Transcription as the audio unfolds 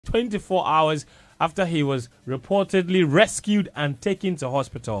24 hours after he was reportedly rescued and taken to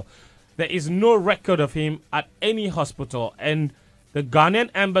hospital. There is no record of him at any hospital, and the Ghanaian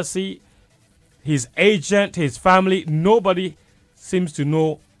embassy, his agent, his family, nobody seems to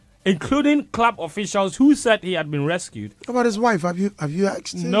know, including club officials who said he had been rescued. How about his wife? Have you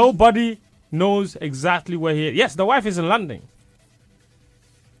asked him? Nobody knows exactly where he is. Yes, the wife is in London.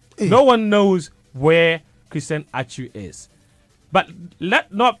 Hey. No one knows where Christian Atsu is. But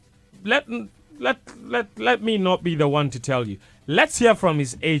let me not be the one to tell you. Let's hear from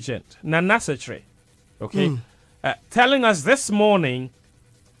his agent, Nana Setre, okay, telling us this morning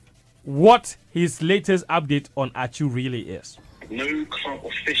what his latest update on Atsu really is. No club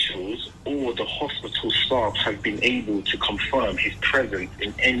officials or the hospital staff have been able to confirm his presence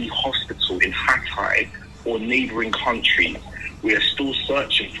in any hospital in Hatay or neighbouring countries. We are still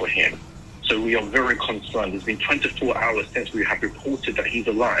searching for him. So we are very concerned. It's been 24 hours since we have reported that he's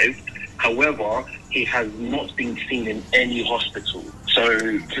alive. However, he has not been seen in any hospital.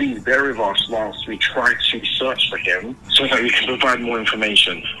 So please bear with us whilst we try to search for him so that we can provide more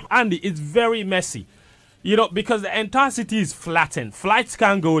information. Andy, it's very messy. You know, because the entire city is flattened. Flights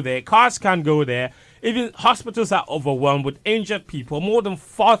can't go there. Cars can't go there. Even hospitals are overwhelmed with injured people. More than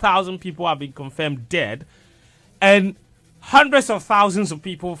 4,000 people have been confirmed dead. And hundreds of thousands of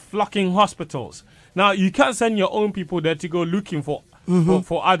people flocking hospitals. Now, you can't send your own people there to go looking for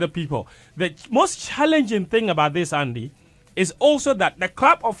other people. The most challenging thing about this, Andy, is also that the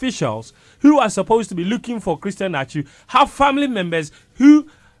club officials who are supposed to be looking for Christian Atsu have family members who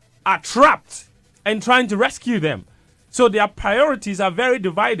are trapped and trying to rescue them. So their priorities are very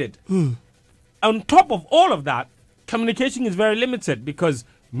divided. On top of all of that, communication is very limited because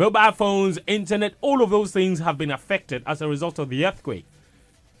mobile phones, internet, all of those things have been affected as a result of the earthquake.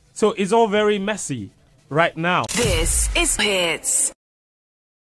 So it's all very messy right now. This is Hits.